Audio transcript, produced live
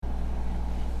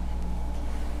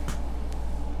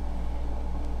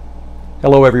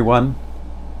Hello, everyone.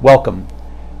 Welcome.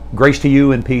 Grace to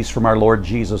you and peace from our Lord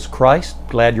Jesus Christ.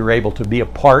 Glad you're able to be a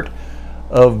part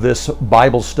of this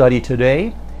Bible study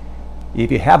today.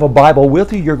 If you have a Bible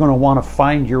with you, you're going to want to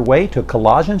find your way to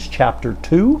Colossians chapter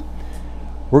 2.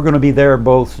 We're going to be there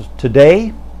both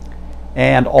today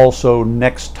and also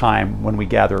next time when we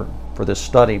gather for this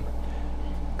study.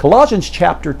 Colossians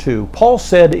chapter 2. Paul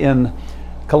said in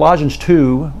Colossians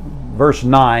 2, verse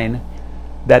 9,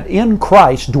 that in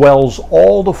Christ dwells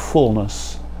all the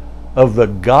fullness of the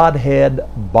Godhead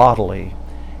bodily,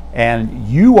 and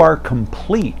you are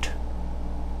complete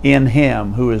in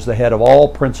Him who is the head of all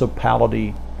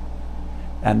principality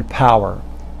and power.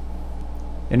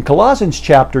 In Colossians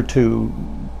chapter 2,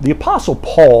 the Apostle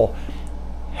Paul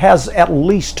has at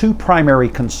least two primary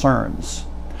concerns.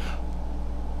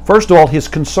 First of all, his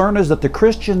concern is that the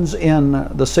Christians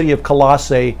in the city of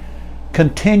Colossae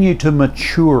continue to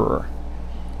mature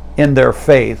in their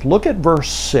faith. Look at verse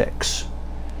 6.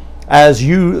 As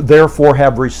you therefore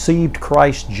have received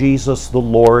Christ Jesus the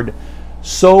Lord,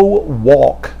 so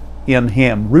walk in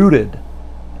Him, rooted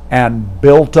and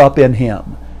built up in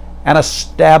Him, and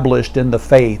established in the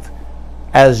faith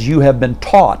as you have been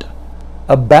taught,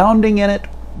 abounding in it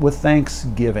with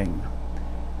thanksgiving.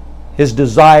 His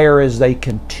desire is they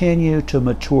continue to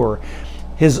mature.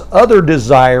 His other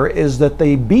desire is that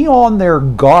they be on their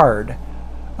guard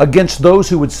against those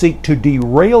who would seek to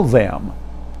derail them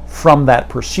from that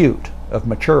pursuit of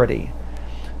maturity.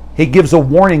 He gives a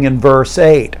warning in verse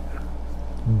 8.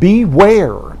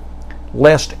 Beware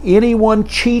lest anyone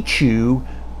cheat you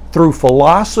through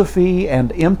philosophy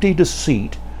and empty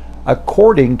deceit,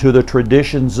 according to the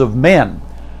traditions of men,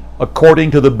 according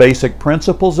to the basic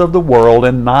principles of the world,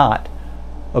 and not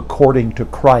according to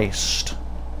Christ.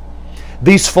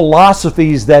 These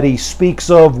philosophies that he speaks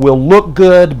of will look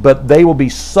good, but they will be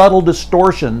subtle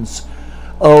distortions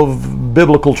of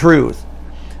biblical truth.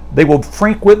 They will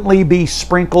frequently be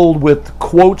sprinkled with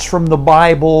quotes from the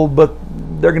Bible, but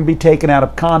they're going to be taken out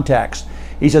of context.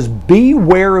 He says,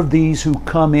 beware of these who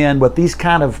come in with these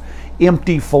kind of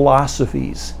empty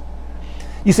philosophies.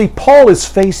 You see, Paul is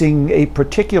facing a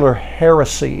particular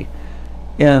heresy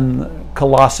in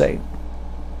Colossae.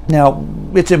 Now,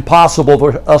 it's impossible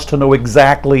for us to know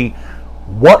exactly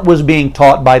what was being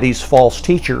taught by these false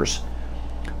teachers,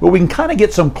 but we can kind of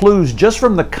get some clues just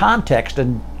from the context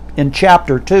in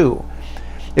chapter 2.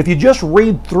 If you just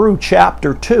read through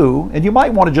chapter 2, and you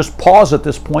might want to just pause at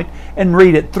this point and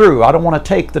read it through. I don't want to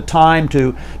take the time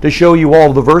to show you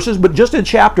all the verses, but just in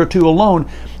chapter 2 alone,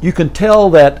 you can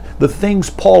tell that the things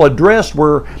Paul addressed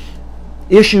were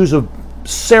issues of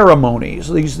ceremonies.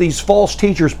 These false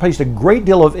teachers placed a great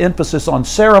deal of emphasis on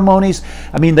ceremonies.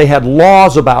 I mean, they had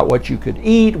laws about what you could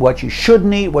eat, what you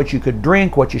shouldn't eat, what you could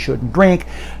drink, what you shouldn't drink,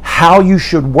 how you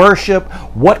should worship,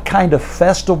 what kind of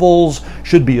festivals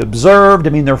should be observed.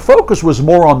 I mean, their focus was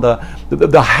more on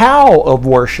the how of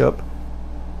worship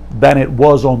than it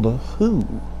was on the who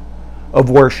of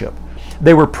worship.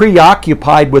 They were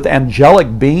preoccupied with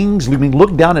angelic beings. I mean,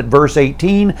 look down at verse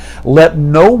 18. Let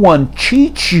no one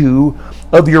cheat you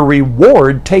of your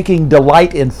reward, taking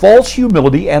delight in false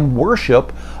humility and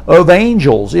worship of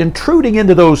angels, intruding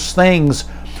into those things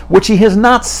which he has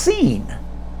not seen,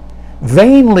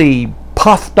 vainly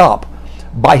puffed up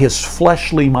by his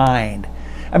fleshly mind.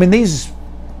 I mean, these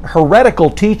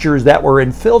heretical teachers that were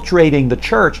infiltrating the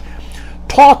church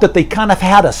taught that they kind of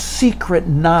had a secret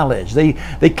knowledge. They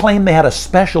claimed they had a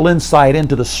special insight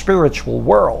into the spiritual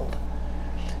world.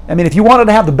 I mean, if you wanted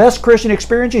to have the best Christian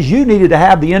experiences, you needed to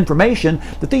have the information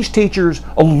that these teachers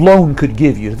alone could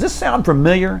give you. Does this sound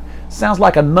familiar? It sounds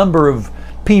like a number of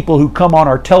people who come on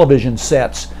our television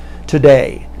sets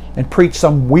today and preach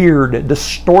some weird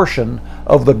distortion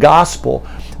of the gospel.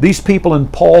 These people in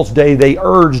Paul's day, they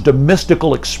urged a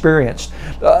mystical experience.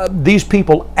 These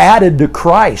people added to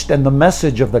Christ and the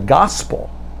message of the gospel.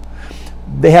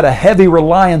 They had a heavy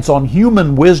reliance on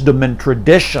human wisdom and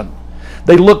tradition.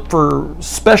 They looked for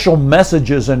special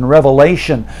messages and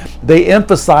revelation. They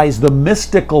emphasized the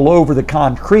mystical over the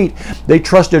concrete. They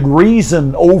trusted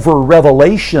reason over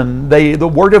revelation. The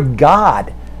Word of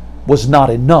God was not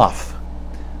enough.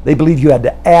 They believed you had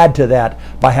to add to that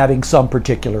by having some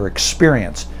particular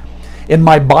experience. In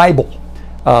my Bible,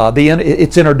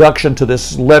 its introduction to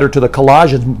this letter to the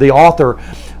Colossians, the author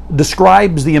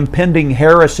describes the impending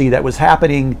heresy that was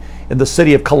happening in the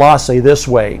city of Colossae this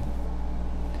way.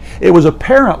 It was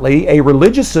apparently a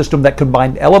religious system that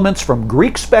combined elements from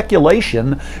Greek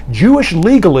speculation, Jewish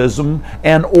legalism,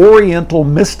 and Oriental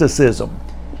mysticism.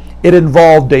 It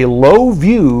involved a low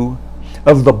view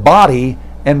of the body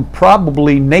and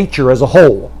probably nature as a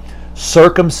whole.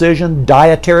 Circumcision,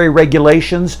 dietary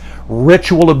regulations,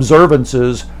 ritual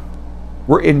observances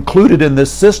were included in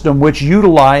this system, which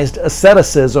utilized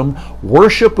asceticism,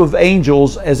 worship of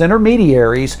angels as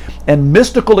intermediaries, and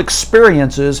mystical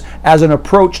experiences as an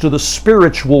approach to the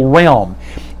spiritual realm.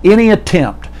 Any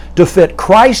attempt to fit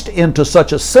Christ into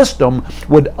such a system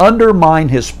would undermine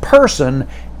his person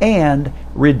and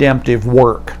redemptive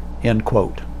work. End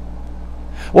quote.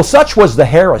 Well, such was the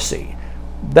heresy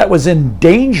that was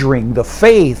endangering the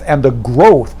faith and the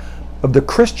growth of the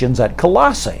Christians at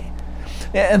Colossae.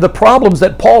 And the problems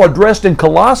that Paul addressed in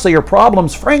Colossae are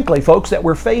problems, frankly, folks, that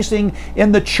we're facing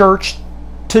in the church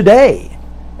today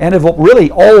and have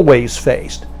really always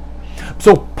faced.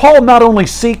 So Paul not only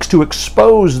seeks to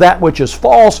expose that which is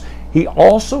false, he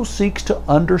also seeks to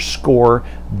underscore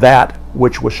that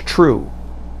which was true.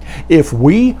 If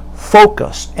we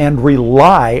focus and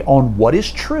rely on what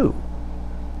is true,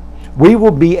 we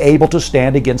will be able to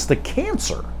stand against the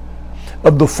cancer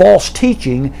of the false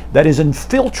teaching that is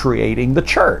infiltrating the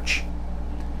church.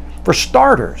 For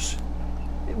starters,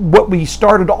 what we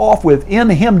started off with, in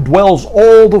him dwells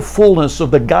all the fullness of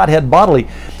the Godhead bodily.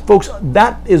 Folks,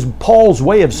 that is Paul's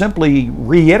way of simply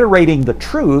reiterating the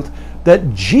truth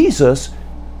that Jesus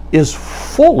is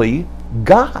fully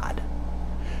God.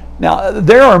 Now,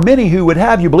 there are many who would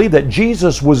have you believe that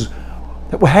Jesus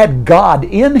had God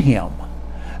in him.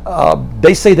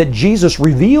 They say that Jesus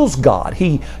reveals God.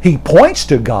 He points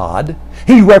to God.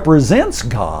 He represents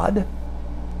God.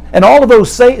 And all of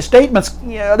those statements,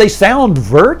 they sound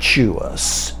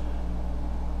virtuous.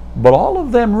 But all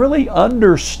of them really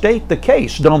understate the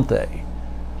case, don't they?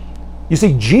 You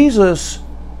see, Jesus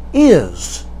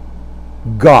is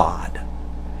God.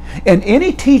 And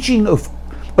any teaching of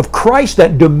Christ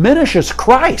that diminishes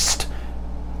Christ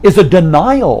is a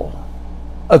denial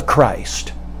of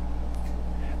Christ.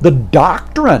 The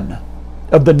doctrine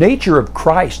of the nature of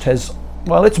Christ has,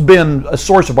 it's been a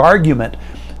source of argument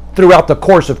throughout the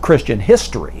course of Christian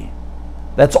history.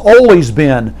 That's always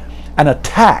been an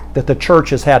attack that the church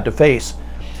has had to face.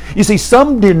 You see,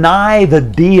 some deny the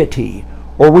deity,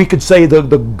 or we could say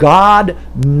the God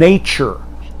nature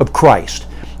of Christ.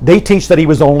 They teach that he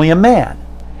was only a man.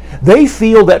 They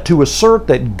feel that to assert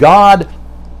that God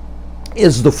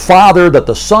is the Father, that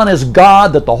the Son is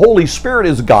God, that the Holy Spirit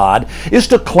is God, is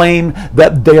to claim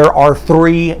that there are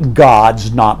three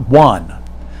gods, not one.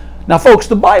 Now, folks,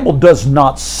 the Bible does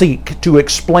not seek to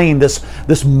explain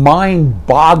this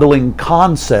mind-boggling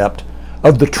concept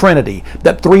of the Trinity,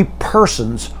 that three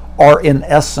persons are in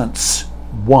essence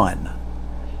one.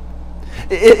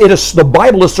 The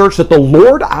Bible asserts that the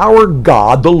Lord our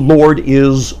God, the Lord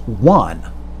is one.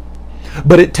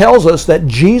 But it tells us that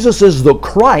Jesus is the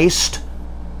Christ,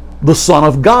 the Son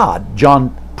of God,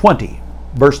 John 20,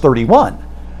 verse 31.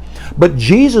 But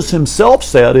Jesus himself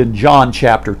said in John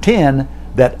chapter 10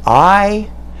 that I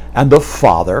and the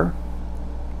Father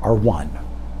are one.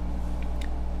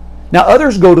 Now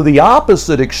others go to the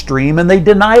opposite extreme and they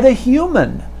deny the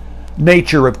human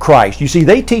nature of Christ. You see,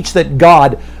 they teach that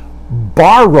God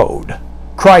borrowed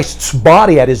Christ's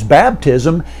body at his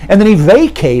baptism and then he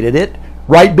vacated it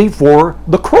right before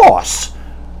the cross.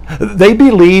 They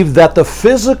believe that the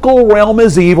physical realm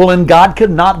is evil and God could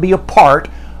not be a part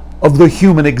of the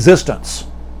human existence.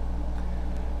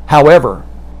 However,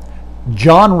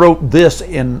 John wrote this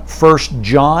in 1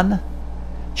 John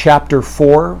chapter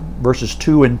 4, verses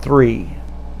 2 and 3.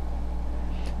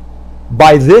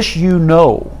 By this you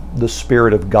know the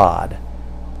Spirit of God.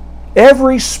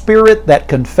 Every spirit that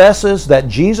confesses that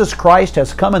Jesus Christ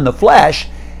has come in the flesh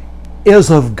is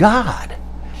of God.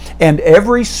 And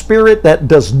every spirit that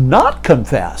does not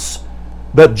confess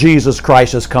that Jesus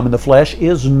Christ has come in the flesh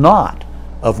is not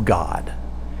of God.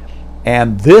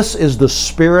 And this is the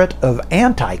spirit of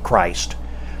Antichrist,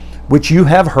 which you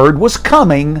have heard was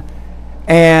coming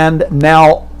and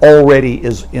now already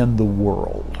is in the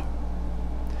world.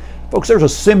 Folks, there's a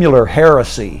similar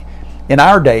heresy in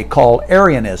our day called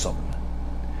Arianism.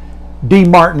 D.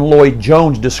 Martin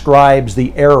Lloyd-Jones describes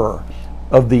the error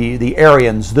of the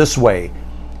Arians this way.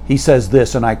 He says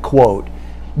this, and I quote,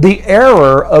 "The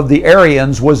error of the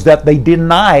Arians was that they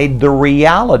denied the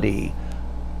reality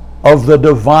of the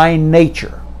divine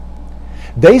nature.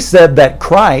 They said that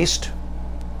Christ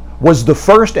was the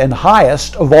first and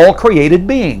highest of all created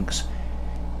beings.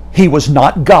 He was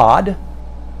not God,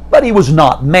 but he was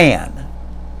not man.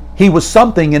 He was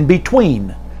something in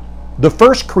between. The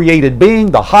first created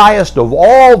being, the highest of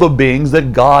all the beings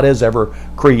that God has ever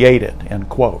created." End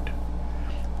quote.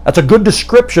 That's a good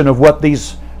description of what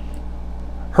these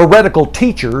heretical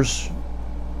teachers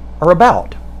are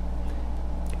about.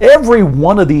 Every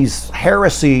one of these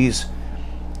heresies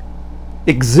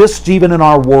exists even in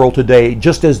our world today,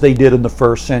 just as they did in the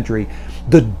first century.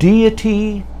 The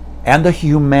deity and the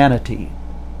humanity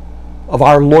of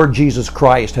our Lord Jesus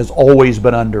Christ has always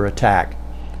been under attack.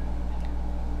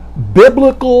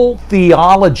 Biblical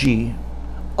theology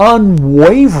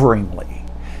unwaveringly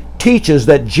teaches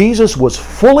that Jesus was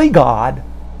fully God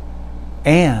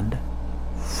and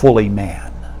fully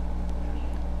man.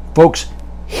 Folks,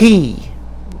 He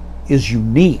is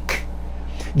unique.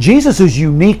 Jesus is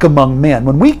unique among men.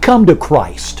 When we come to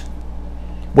Christ,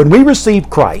 when we receive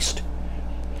Christ,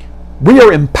 we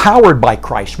are empowered by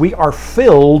Christ. We are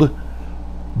filled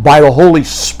by the Holy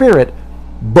Spirit,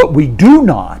 but we do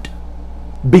not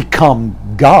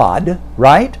become God,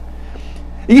 right?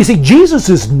 You see, Jesus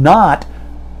is not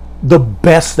the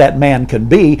best that man can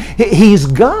be. He's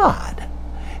God.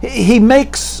 He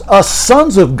makes us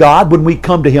sons of God when we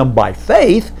come to Him by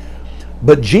faith,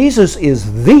 but Jesus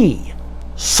is the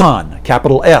Son,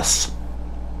 capital S,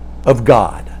 of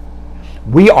God.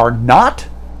 We are not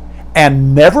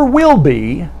and never will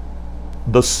be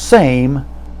the same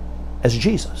as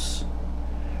Jesus.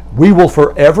 We will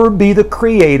forever be the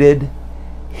created.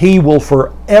 He will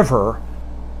forever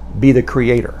be the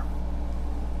creator.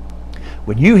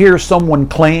 When you hear someone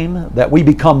claim that we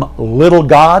become little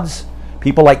gods,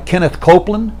 people like Kenneth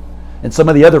Copeland and some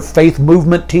of the other faith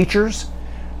movement teachers,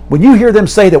 when you hear them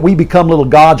say that we become little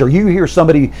gods, or you hear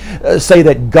somebody say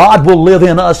that God will live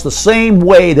in us the same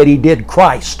way that He did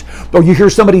Christ, or you hear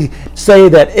somebody say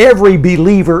that every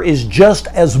believer is just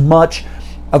as much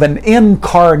of an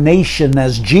incarnation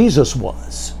as Jesus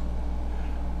was,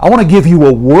 I want to give you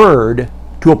a word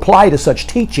to apply to such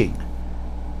teaching: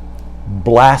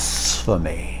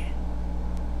 blasphemy.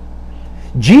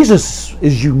 Jesus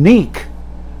is unique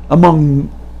among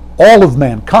all of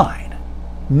mankind,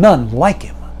 none like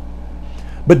Him.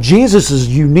 But Jesus is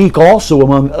unique also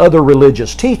among other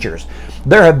religious teachers.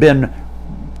 There have been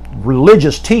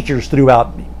religious teachers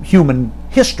throughout human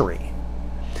history,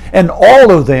 and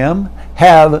all of them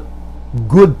have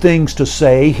good things to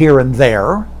say here and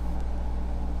there.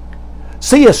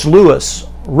 C.S. Lewis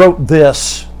wrote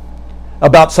this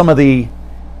about some of the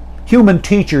human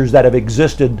teachers that have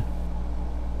existed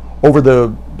over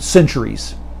the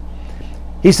centuries.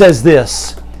 He says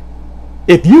this: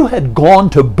 if you had gone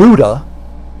to Buddha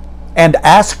and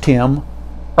asked him,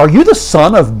 "Are you the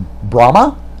son of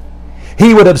Brahma?"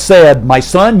 he would have said, "My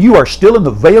son, you are still in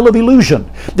the veil of illusion."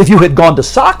 If you had gone to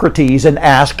Socrates and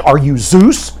asked, "Are you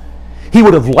Zeus?" he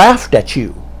would have laughed at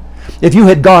you. If you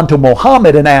had gone to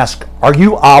Mohammed and asked, "Are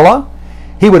you Allah?"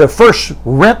 he would have first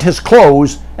rent his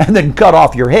clothes and then cut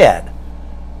off your head.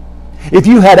 If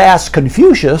you had asked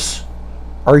Confucius,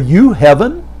 "Are you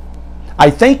heaven?" I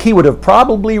think he would have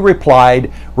probably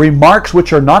replied, "Remarks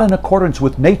which are not in accordance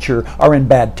with nature are in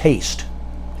bad taste."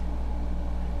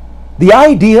 The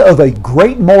idea of a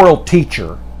great moral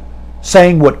teacher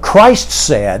saying what Christ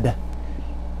said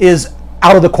is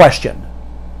out of the question.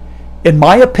 In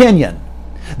my opinion,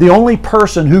 the only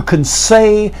person who can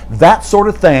say that sort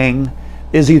of thing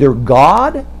is either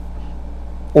God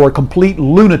or a complete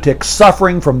lunatic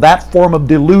suffering from that form of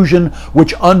delusion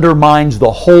which undermines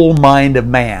the whole mind of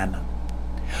man.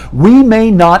 We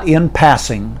may not in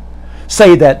passing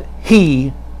say that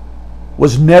he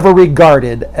was never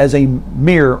regarded as a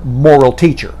mere moral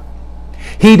teacher.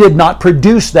 He did not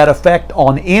produce that effect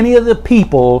on any of the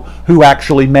people who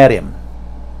actually met him.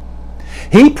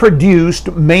 He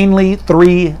produced mainly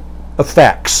three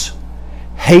effects: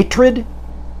 hatred,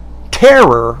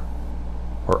 terror,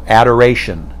 or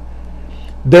adoration.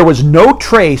 There was no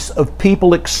trace of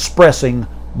people expressing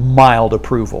mild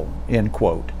approval, end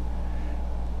quote.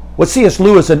 What C.S.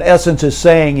 Lewis in essence is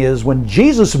saying is, when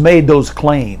Jesus made those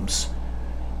claims,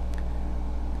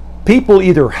 people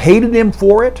either hated him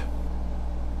for it,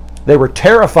 they were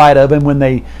terrified of him when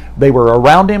they were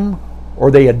around him, or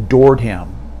they adored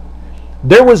him.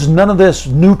 There was none of this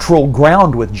neutral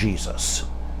ground with Jesus,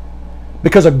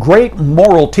 because a great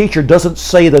moral teacher doesn't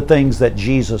say the things that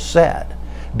Jesus said,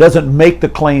 doesn't make the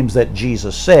claims that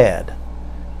Jesus said,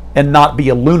 and not be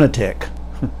a lunatic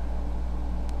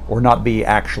or not be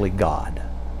actually God.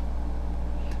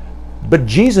 But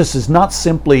Jesus is not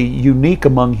simply unique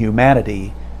among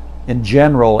humanity in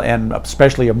general, and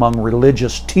especially among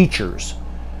religious teachers.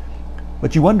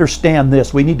 But you understand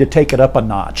this, we need to take it up a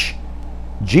notch.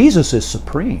 Jesus is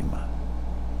supreme.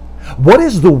 What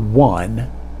is the one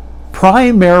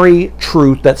primary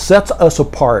truth that sets us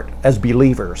apart as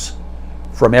believers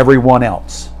from everyone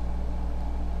else?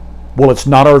 Well, it's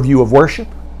not our view of worship.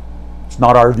 It's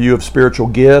not our view of spiritual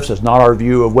gifts. It's not our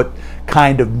view of what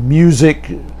kind of music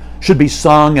should be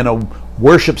sung in a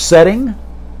worship setting.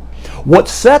 What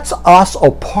sets us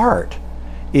apart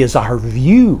is our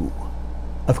view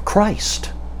of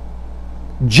Christ.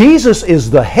 Jesus is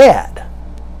the head.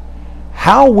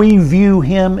 How we view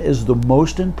Him is the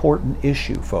most important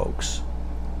issue, folks.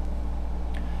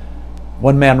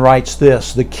 One man writes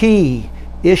this: the key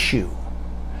issue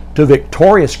to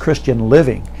victorious Christian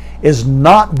living is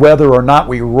not whether or not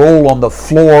we roll on the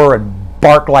floor and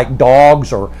bark like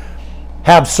dogs or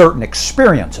have certain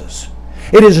experiences.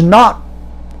 It is not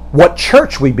what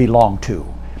church we belong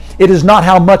to. It is not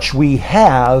how much we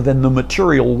have in the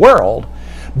material world.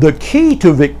 The key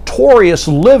to victorious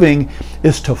living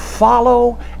is to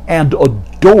follow and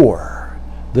adore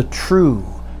the true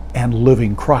and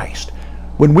living Christ.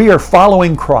 When we are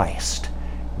following Christ,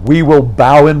 we will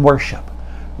bow in worship.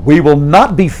 We will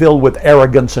not be filled with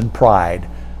arrogance and pride,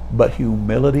 but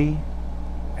humility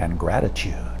and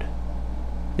gratitude.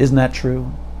 Isn't that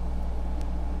true?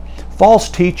 False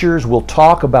teachers will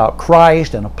talk about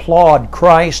Christ and applaud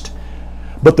Christ,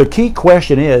 but the key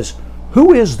question is,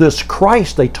 who is this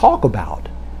Christ they talk about?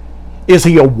 Is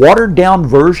He a watered-down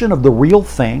version of the real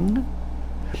thing?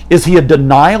 Is He a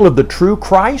denial of the true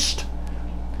Christ?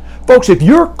 Folks, if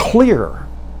you're clear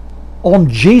on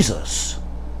Jesus,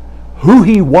 who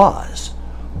He was,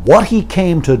 what He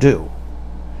came to do,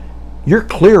 you're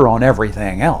clear on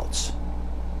everything else.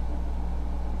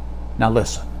 Now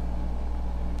listen,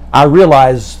 I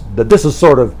realize that this is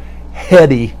sort of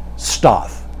heady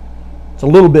stuff. It's a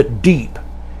little bit deep.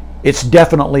 It's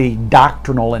definitely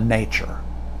doctrinal in nature.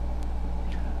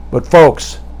 But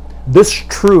folks, this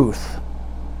truth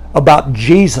about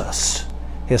Jesus,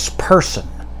 His person,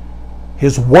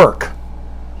 His work,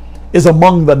 is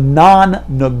among the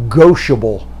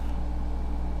non-negotiable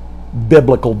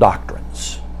biblical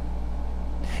doctrines.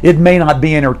 It may not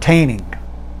be entertaining,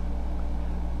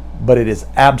 but it is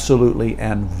absolutely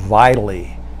and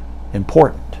vitally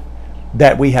important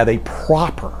that we have a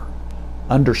proper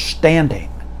understanding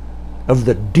of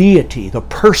the deity, the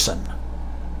person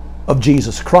of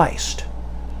Jesus Christ,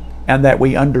 and that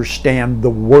we understand the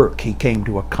work He came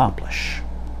to accomplish.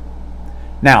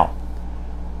 Now,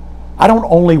 I don't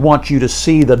only want you to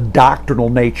see the doctrinal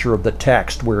nature of the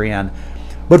text we're in,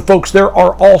 but folks, there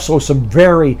are also some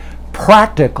very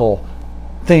practical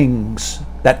things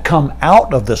that come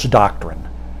out of this doctrine.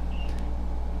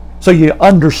 So you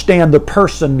understand the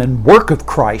person and work of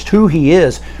Christ, who He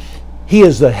is. He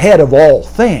is the head of all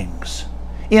things.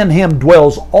 In Him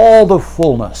dwells all the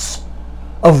fullness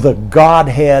of the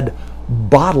Godhead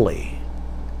bodily.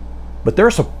 But there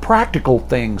are some practical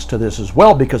things to this as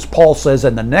well, because Paul says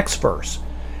in the next verse,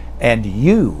 and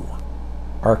you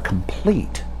are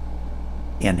complete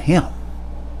in Him.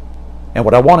 And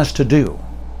what I want us to do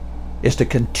is to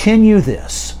continue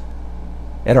this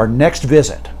at our next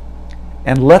visit.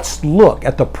 And let's look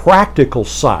at the practical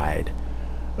side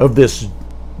of this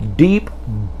deep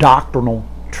doctrinal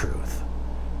truth.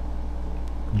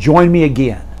 Join me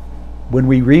again when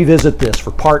we revisit this for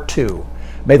part 2.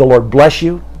 May the Lord bless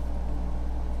you.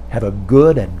 Have a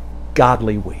good and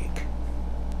godly week.